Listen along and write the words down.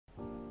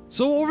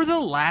So over the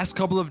last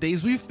couple of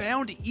days, we've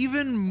found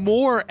even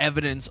more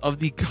evidence of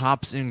the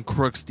Cops N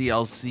Crooks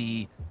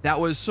DLC that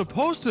was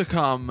supposed to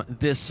come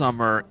this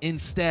summer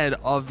instead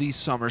of the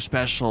summer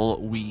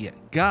special we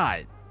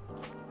got.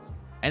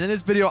 And in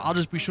this video, I'll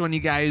just be showing you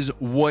guys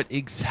what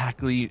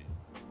exactly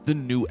the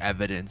new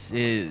evidence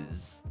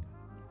is.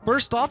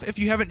 First off, if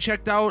you haven't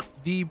checked out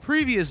the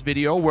previous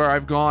video where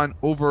I've gone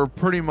over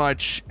pretty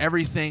much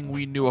everything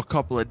we knew a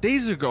couple of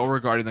days ago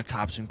regarding the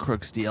Cops N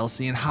Crooks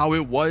DLC and how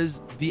it was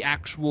the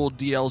actual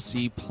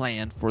DLC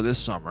planned for this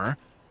summer,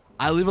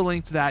 I'll leave a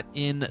link to that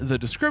in the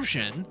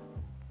description.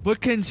 But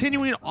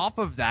continuing off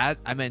of that,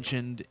 I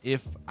mentioned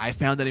if I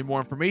found any more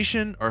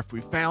information, or if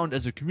we found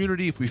as a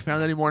community, if we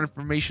found any more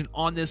information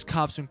on this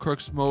Cops N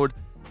Crooks mode,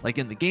 like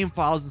in the game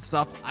files and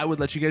stuff, I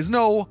would let you guys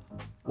know.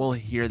 Well,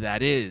 here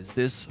that is.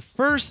 This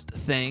first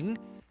thing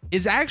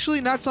is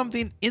actually not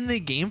something in the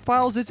game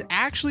files. It's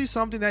actually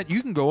something that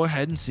you can go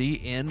ahead and see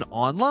in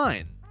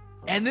online.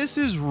 And this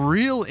is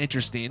real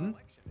interesting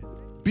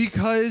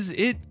because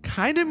it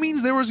kind of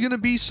means there was going to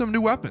be some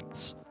new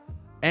weapons.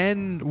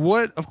 And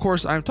what, of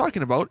course, I'm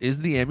talking about is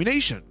the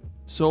ammunition.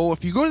 So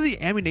if you go to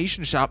the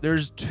ammunition shop,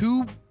 there's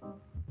two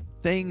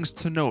things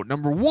to note.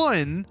 Number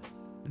one,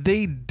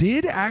 they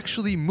did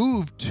actually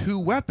move two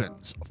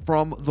weapons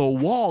from the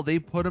wall. They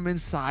put them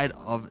inside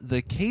of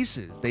the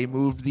cases. They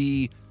moved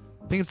I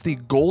think it's the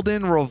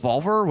golden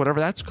revolver, whatever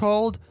that's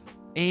called,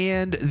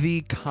 and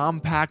the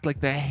compact,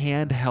 like the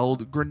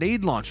handheld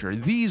grenade launcher.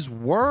 These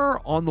were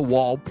on the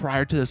wall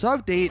prior to this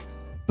update,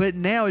 but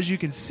now, as you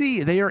can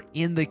see, they are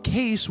in the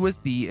case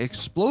with the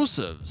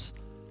explosives.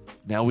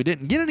 Now, we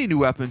didn't get any new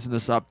weapons in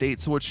this update,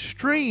 so it's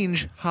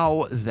strange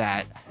how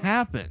that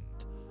happened.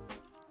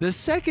 The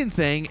second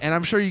thing, and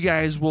I'm sure you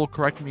guys will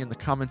correct me in the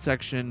comment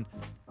section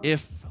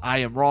if I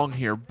am wrong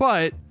here,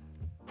 but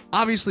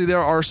obviously there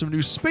are some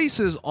new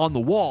spaces on the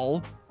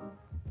wall,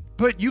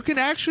 but you can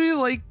actually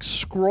like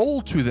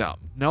scroll to them.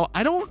 Now,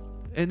 I don't,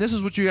 and this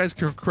is what you guys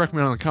can correct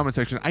me on in the comment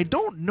section, I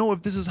don't know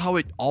if this is how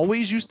it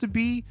always used to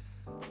be,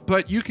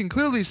 but you can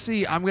clearly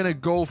see I'm going to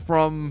go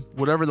from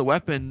whatever the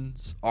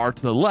weapons are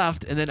to the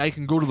left, and then I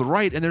can go to the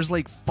right, and there's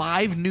like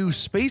 5 new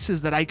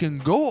spaces that I can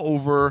go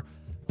over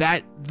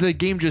that the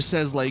game just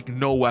says like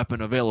no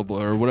weapon available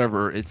or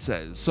whatever it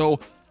says. So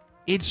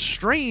it's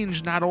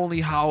strange not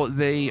only how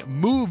they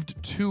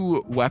moved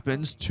 2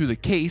 weapons to the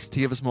case to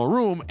give us more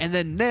room, and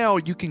then now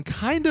you can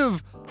kind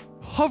of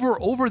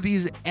hover over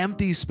these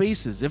empty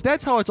spaces. If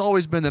that's how it's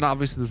always been, then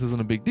obviously this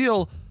isn't a big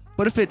deal.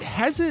 But if it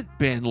hasn't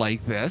been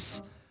like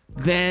this,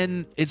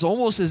 then it's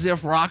almost as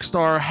if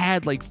Rockstar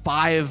had like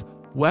 5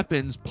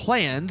 weapons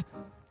planned.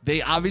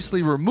 They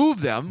obviously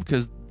removed them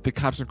because the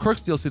Cops N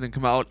Crooks DLC didn't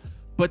come out,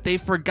 but they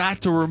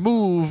forgot to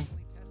remove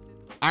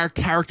our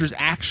characters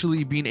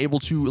actually being able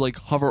to like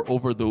hover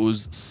over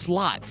those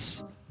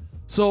slots.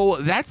 So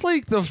that's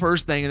like the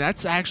first thing, and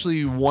that's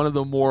actually one of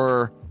the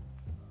more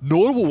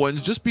notable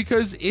ones just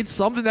because it's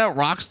something that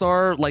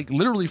Rockstar like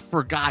literally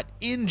forgot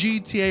in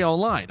GTA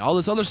Online. All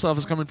this other stuff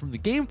is coming from the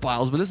game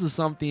files, but this is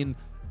something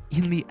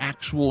in the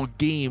actual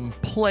game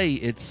play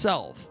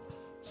itself.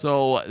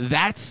 So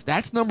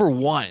that's number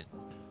one.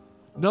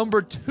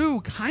 Number two,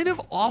 kind of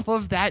off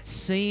of that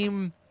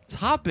same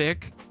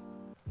topic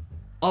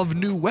of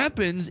new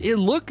weapons, it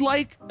looked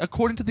like,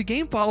 according to the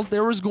game files,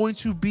 there was going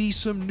to be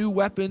some new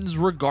weapons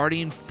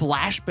regarding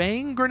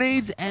flashbang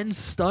grenades and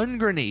stun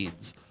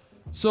grenades.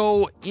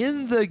 So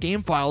in the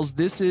game files,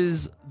 this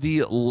is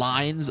the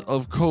lines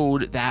of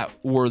code that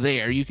were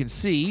there. You can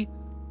see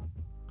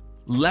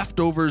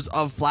leftovers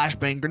of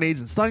flashbang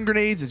grenades and stun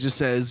grenades. It just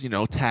says, you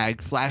know,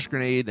 tag flash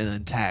grenade and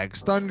then tag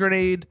stun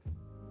grenade.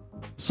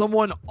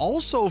 Someone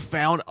also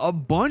found a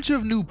bunch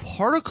of new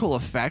particle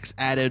effects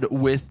added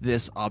with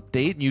this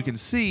update, and you can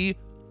see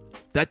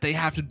that they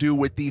have to do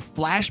with the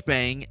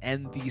flashbang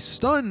and the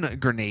stun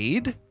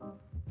grenade.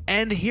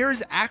 And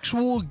here's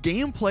actual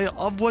gameplay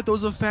of what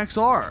those effects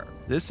are.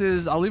 This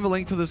is, I'll leave a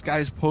link to this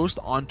guy's post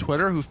on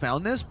Twitter who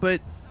found this,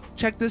 but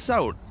check this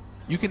out.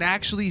 You can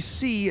actually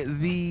see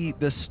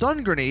the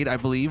stun grenade, I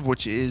believe,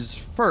 which is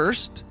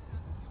first,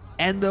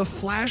 and the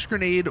flash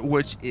grenade,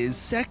 which is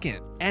second.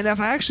 And if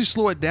I actually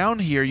slow it down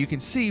here, you can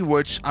see,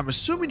 which I'm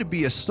assuming to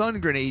be a stun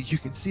grenade, you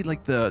can see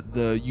like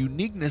the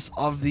uniqueness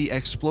of the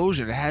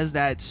explosion. It has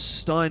that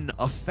stun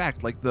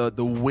effect, like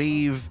the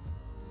wave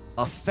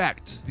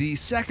effect. The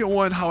second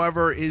one,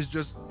 however, is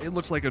just, it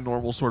looks like a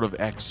normal sort of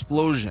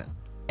explosion.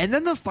 And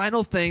then the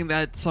final thing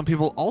that some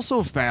people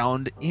also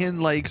found in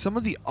like some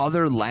of the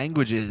other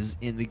languages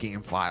in the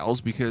game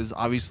files, because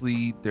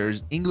obviously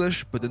there's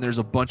English, but then there's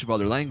a bunch of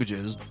other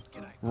languages.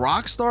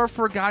 Rockstar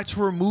forgot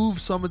to remove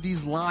some of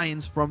these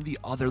lines from the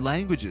other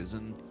languages.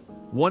 And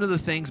one of the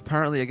things,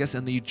 apparently, I guess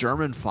in the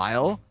German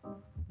file,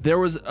 there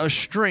was a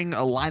string,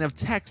 a line of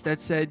text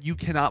that said you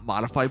cannot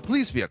modify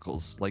police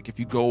vehicles. Like if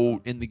you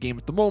go in the game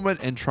at the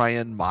moment and try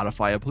and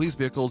modify a police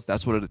vehicles,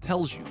 that's what it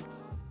tells you.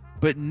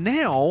 But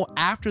now,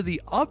 after the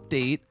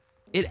update,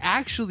 it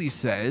actually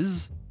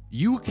says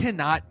you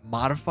cannot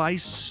modify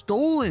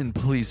stolen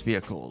police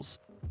vehicles.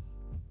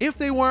 If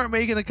they weren't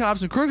making a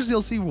Cops and Crooks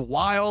DLC,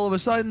 why all of a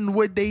sudden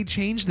would they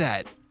change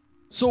that?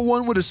 So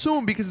one would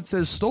assume because it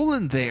says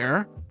stolen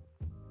there,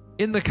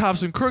 in the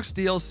Cops and Crooks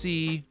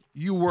DLC,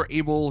 you were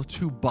able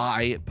to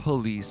buy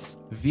police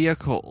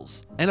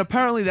vehicles. And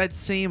apparently that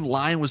same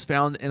line was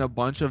found in a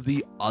bunch of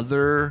the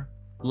other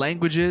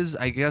languages.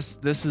 I guess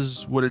this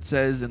is what it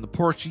says in the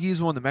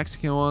Portuguese one, the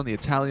Mexican one, the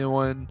Italian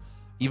one,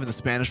 even the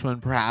Spanish one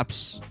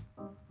perhaps.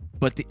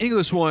 But the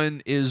English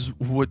one is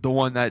what the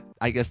one that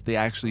I guess they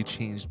actually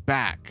changed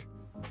back.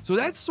 So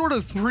that's sort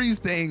of three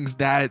things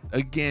that,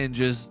 again,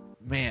 just,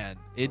 man,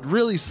 it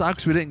really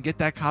sucks we didn't get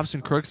that Cops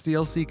and Crooks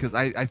DLC, because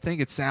I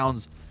think it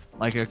sounds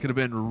like it could have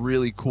been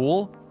really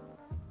cool.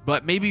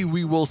 But maybe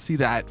we will see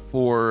that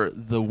for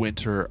the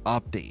winter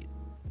update.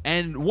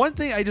 And one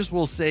thing I just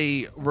will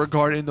say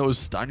regarding those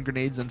stun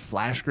grenades and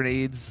flash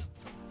grenades,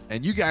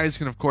 and you guys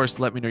can, of course,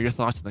 let me know your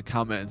thoughts in the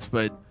comments,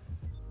 but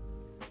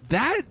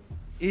that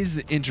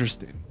is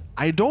interesting.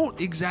 I don't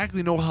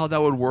exactly know how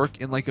that would work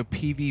in like a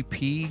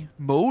PvP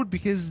mode,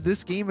 because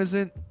this game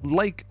isn't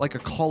like a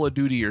Call of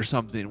Duty or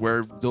something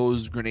where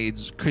those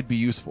grenades could be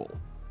useful.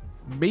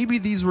 Maybe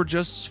these were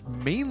just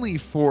mainly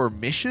for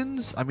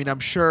missions. I mean, I'm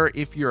sure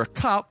if you're a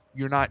cop,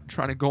 you're not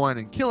trying to go in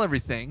and kill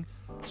everything.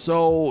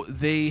 So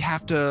they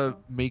have to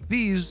make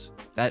these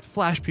that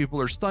flash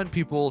people or stun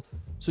people,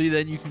 so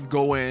then you can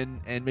go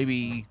in and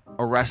maybe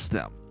arrest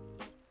them.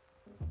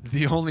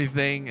 The only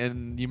thing,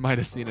 and you might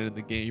have seen it in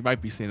the game, you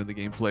might be seeing it in the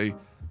gameplay,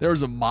 there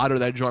was a modder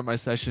that joined my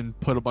session,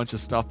 put a bunch of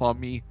stuff on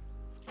me.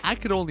 I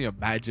could only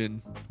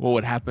imagine what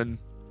would happen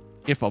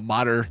if a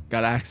modder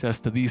got access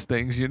to these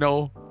things, you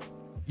know?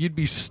 You'd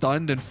be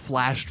stunned and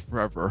flashed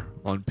forever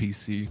on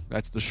PC.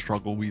 That's the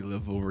struggle we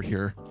live over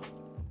here.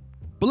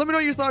 But let me know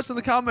your thoughts in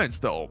the comments,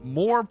 though.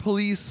 More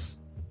police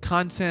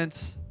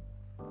content.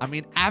 I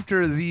mean,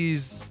 after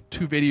these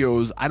two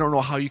videos, I don't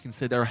know how you can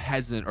say there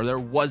hasn't or there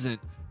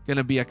wasn't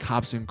gonna be a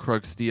Cops and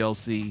Crooks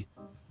DLC.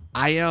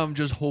 I am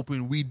just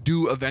hoping we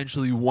do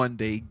eventually one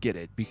day get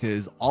it,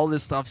 because all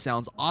this stuff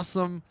sounds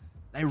awesome.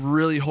 I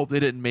really hope they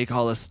didn't make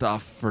all this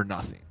stuff for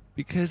nothing,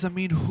 because I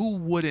mean, who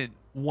wouldn't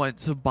want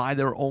to buy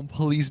their own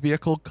police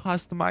vehicle,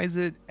 customize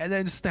it, and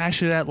then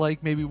stash it at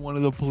like maybe one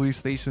of the police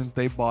stations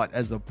they bought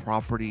as a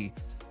property,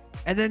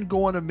 and then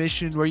go on a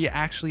mission where you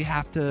actually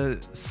have to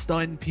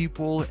stun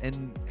people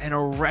and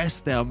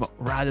arrest them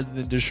rather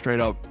than just straight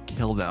up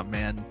kill them,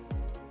 man.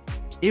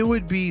 It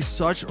would be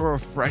such a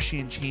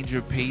refreshing change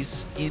of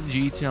pace in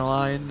GTA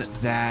Online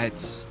that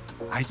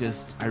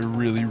I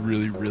really,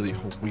 really, really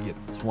hope we get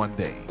this one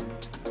day.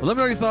 But let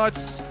me know your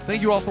thoughts.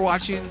 Thank you all for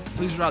watching.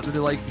 Please drop the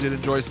like if you did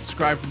enjoy,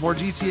 subscribe for more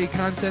GTA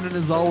content, and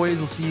as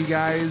always, I'll see you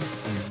guys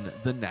in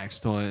the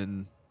next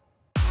one.